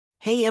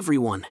Hey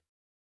everyone!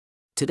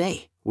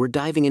 Today, we're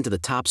diving into the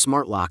top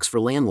smart locks for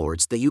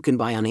landlords that you can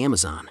buy on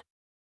Amazon.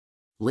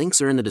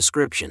 Links are in the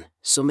description,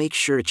 so make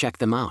sure to check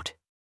them out.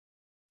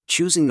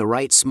 Choosing the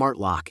right smart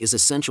lock is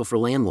essential for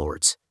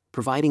landlords,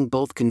 providing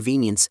both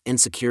convenience and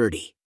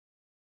security.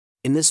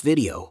 In this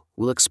video,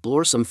 we'll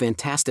explore some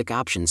fantastic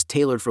options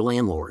tailored for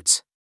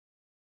landlords.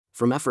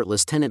 From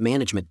effortless tenant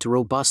management to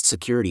robust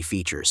security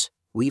features,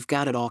 we've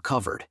got it all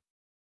covered.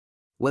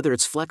 Whether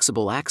it's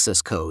flexible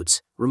access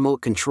codes,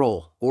 remote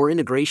control, or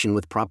integration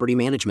with property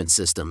management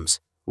systems,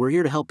 we're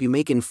here to help you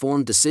make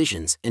informed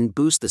decisions and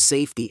boost the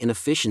safety and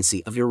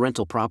efficiency of your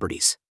rental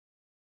properties.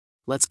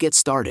 Let's get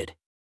started.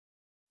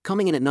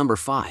 Coming in at number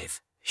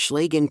 5,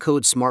 Schlage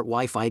Encode Smart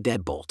Wi-Fi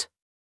Deadbolt.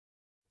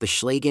 The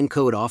Schlage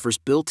Encode offers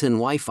built-in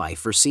Wi-Fi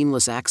for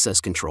seamless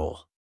access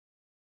control.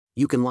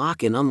 You can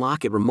lock and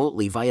unlock it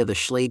remotely via the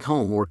Schlage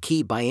Home or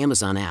Key by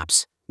Amazon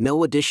apps,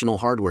 no additional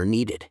hardware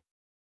needed.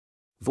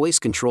 Voice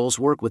controls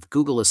work with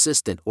Google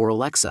Assistant or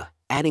Alexa,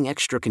 adding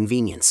extra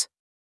convenience.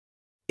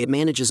 It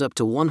manages up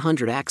to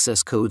 100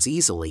 access codes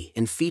easily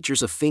and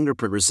features a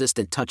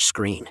fingerprint-resistant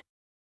touchscreen.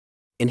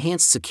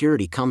 Enhanced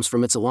security comes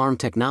from its alarm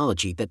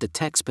technology that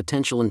detects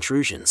potential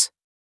intrusions.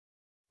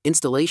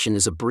 Installation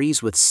is a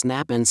breeze with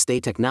snap and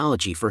stay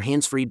technology for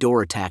hands-free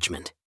door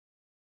attachment.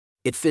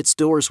 It fits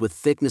doors with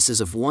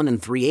thicknesses of 1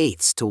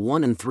 3/8 to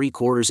 1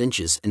 3/4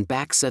 inches and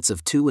back sets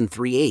of 2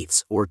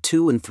 3/8 or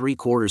 2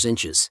 3/4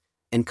 inches,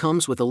 and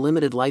comes with a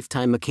limited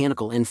lifetime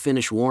mechanical and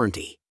finish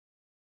warranty.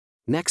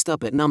 Next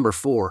up at number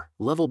 4,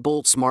 Level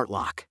Bolt Smart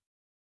Lock.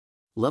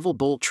 Level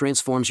Bolt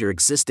transforms your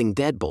existing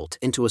deadbolt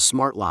into a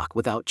smart lock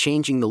without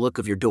changing the look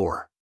of your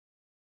door.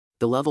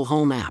 The Level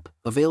Home app,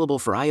 available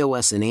for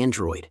iOS and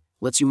Android,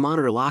 lets you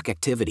monitor lock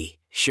activity,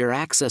 share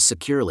access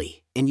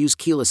securely, and use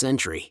keyless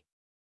entry.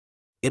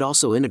 It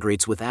also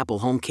integrates with Apple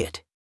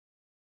HomeKit.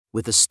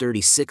 With a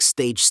sturdy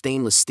 6-stage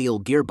stainless steel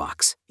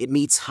gearbox, it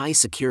meets high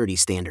security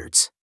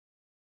standards.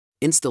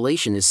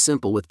 Installation is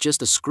simple with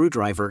just a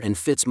screwdriver and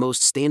fits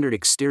most standard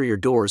exterior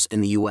doors in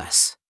the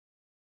US.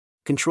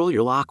 Control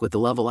your lock with the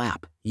Level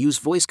app, use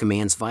voice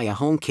commands via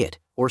HomeKit,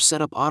 or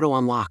set up auto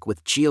unlock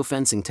with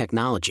geofencing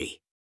technology.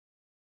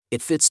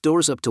 It fits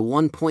doors up to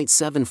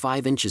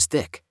 1.75 inches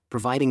thick,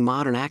 providing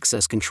modern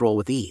access control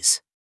with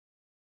ease.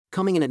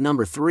 Coming in at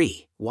number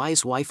 3,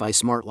 Wyze Wi-Fi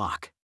Smart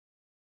Lock.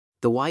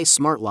 The Wyze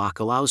Smart Lock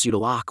allows you to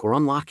lock or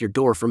unlock your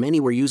door from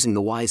anywhere using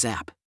the Wyze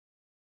app.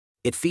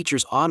 It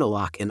features auto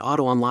lock and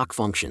auto unlock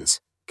functions,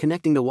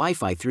 connecting to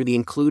Wi-Fi through the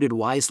included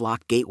Wyze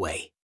Lock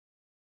gateway.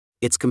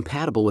 It's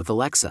compatible with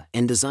Alexa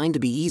and designed to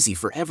be easy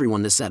for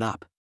everyone to set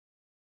up.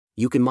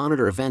 You can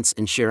monitor events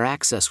and share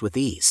access with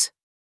ease.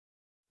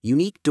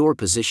 Unique door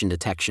position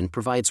detection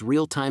provides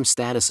real-time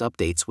status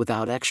updates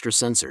without extra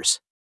sensors.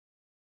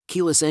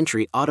 Keyless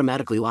entry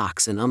automatically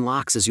locks and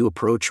unlocks as you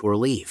approach or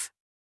leave.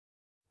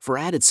 For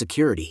added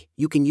security,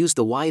 you can use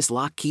the Wyze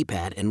Lock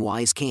keypad and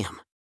Wyze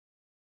Cam.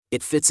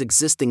 It fits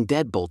existing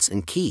deadbolts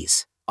and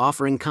keys,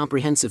 offering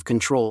comprehensive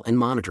control and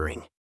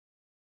monitoring.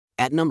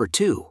 At number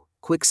 2,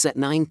 Kwikset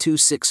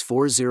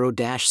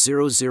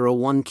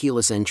 92640-001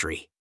 Keyless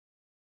Entry.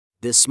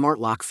 This smart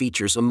lock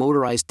features a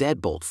motorized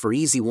deadbolt for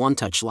easy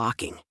one-touch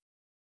locking.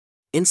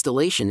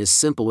 Installation is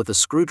simple with a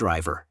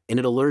screwdriver, and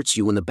it alerts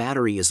you when the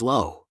battery is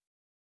low.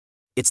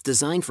 It's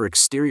designed for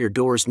exterior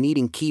doors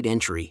needing keyed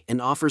entry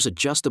and offers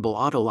adjustable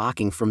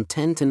auto-locking from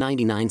 10 to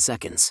 99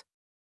 seconds.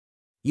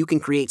 You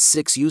can create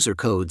 6 user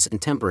codes and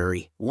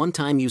temporary,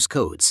 one-time use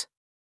codes.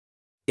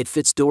 It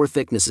fits door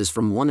thicknesses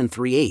from 1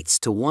 3/8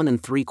 to 1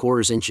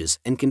 3/4 inches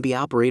and can be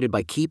operated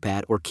by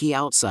keypad or key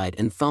outside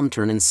and thumb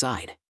turn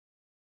inside.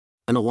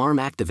 An alarm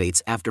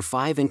activates after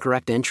 5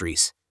 incorrect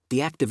entries,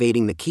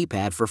 deactivating the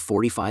keypad for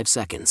 45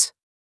 seconds.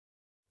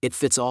 It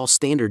fits all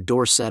standard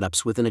door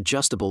setups with an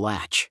adjustable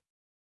latch.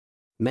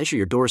 Measure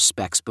your door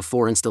specs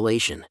before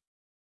installation.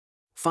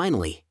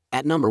 Finally,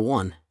 at number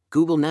 1,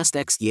 Google Nest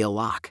X Yale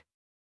Lock.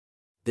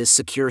 This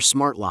secure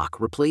smart lock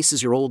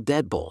replaces your old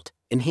deadbolt,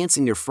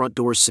 enhancing your front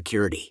door's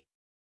security.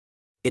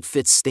 It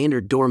fits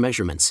standard door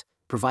measurements,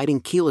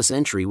 providing keyless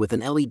entry with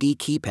an LED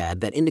keypad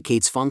that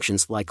indicates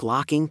functions like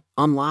locking,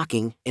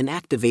 unlocking, and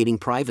activating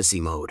privacy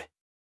mode.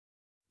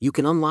 You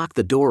can unlock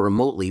the door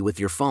remotely with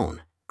your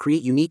phone,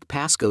 create unique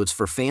passcodes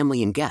for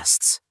family and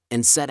guests,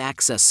 and set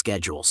access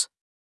schedules.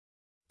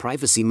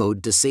 Privacy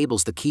mode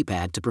disables the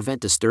keypad to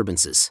prevent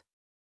disturbances.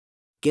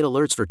 Get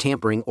alerts for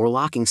tampering or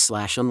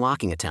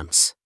locking/unlocking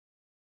attempts.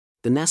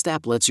 The Nest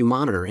app lets you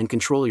monitor and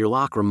control your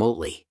lock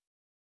remotely.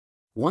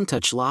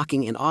 One-touch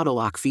locking and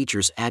auto-lock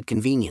features add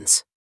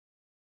convenience.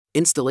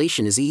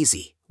 Installation is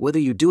easy, whether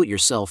you do it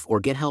yourself or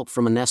get help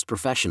from a Nest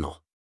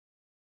professional.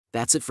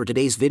 That's it for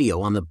today's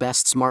video on the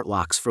best smart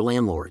locks for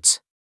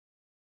landlords.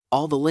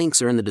 All the links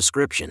are in the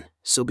description,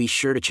 so be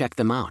sure to check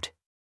them out.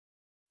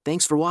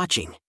 Thanks for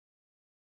watching.